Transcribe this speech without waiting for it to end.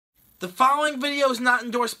The following video is not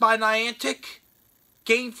endorsed by Niantic,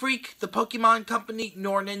 Game Freak, the Pokemon Company,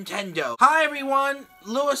 nor Nintendo. Hi everyone,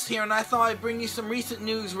 Lewis here, and I thought I'd bring you some recent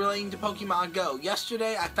news relating to Pokemon Go.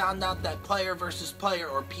 Yesterday, I found out that player versus player,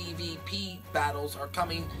 or PvP, battles are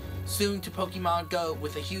coming soon to Pokemon Go,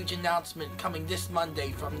 with a huge announcement coming this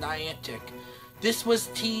Monday from Niantic. This was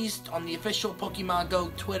teased on the official Pokemon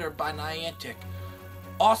Go Twitter by Niantic.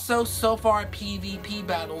 Also, so far, PvP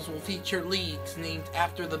battles will feature leagues named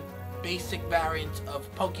after the basic variants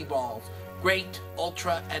of Pokeballs, Great,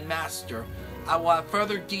 Ultra, and Master. I will have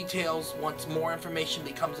further details once more information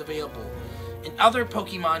becomes available. In other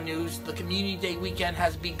Pokemon news, the Community Day weekend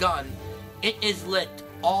has begun. It is lit.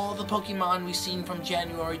 All the Pokemon we've seen from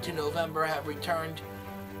January to November have returned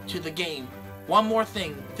to the game. One more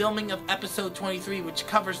thing, filming of episode 23, which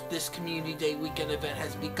covers this Community Day weekend event,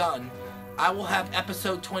 has begun. I will have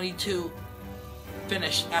episode 22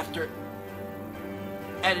 finished after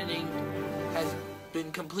editing has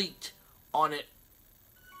been complete on it,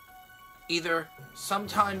 either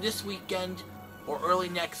sometime this weekend or early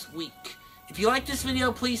next week. If you like this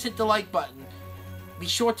video, please hit the like button. Be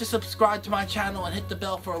sure to subscribe to my channel and hit the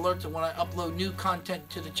bell for alerts when I upload new content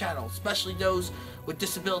to the channel, especially those with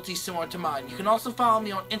disabilities similar to mine. You can also follow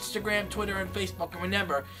me on Instagram, Twitter, and Facebook. And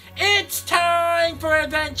remember, it's time for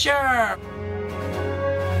adventure!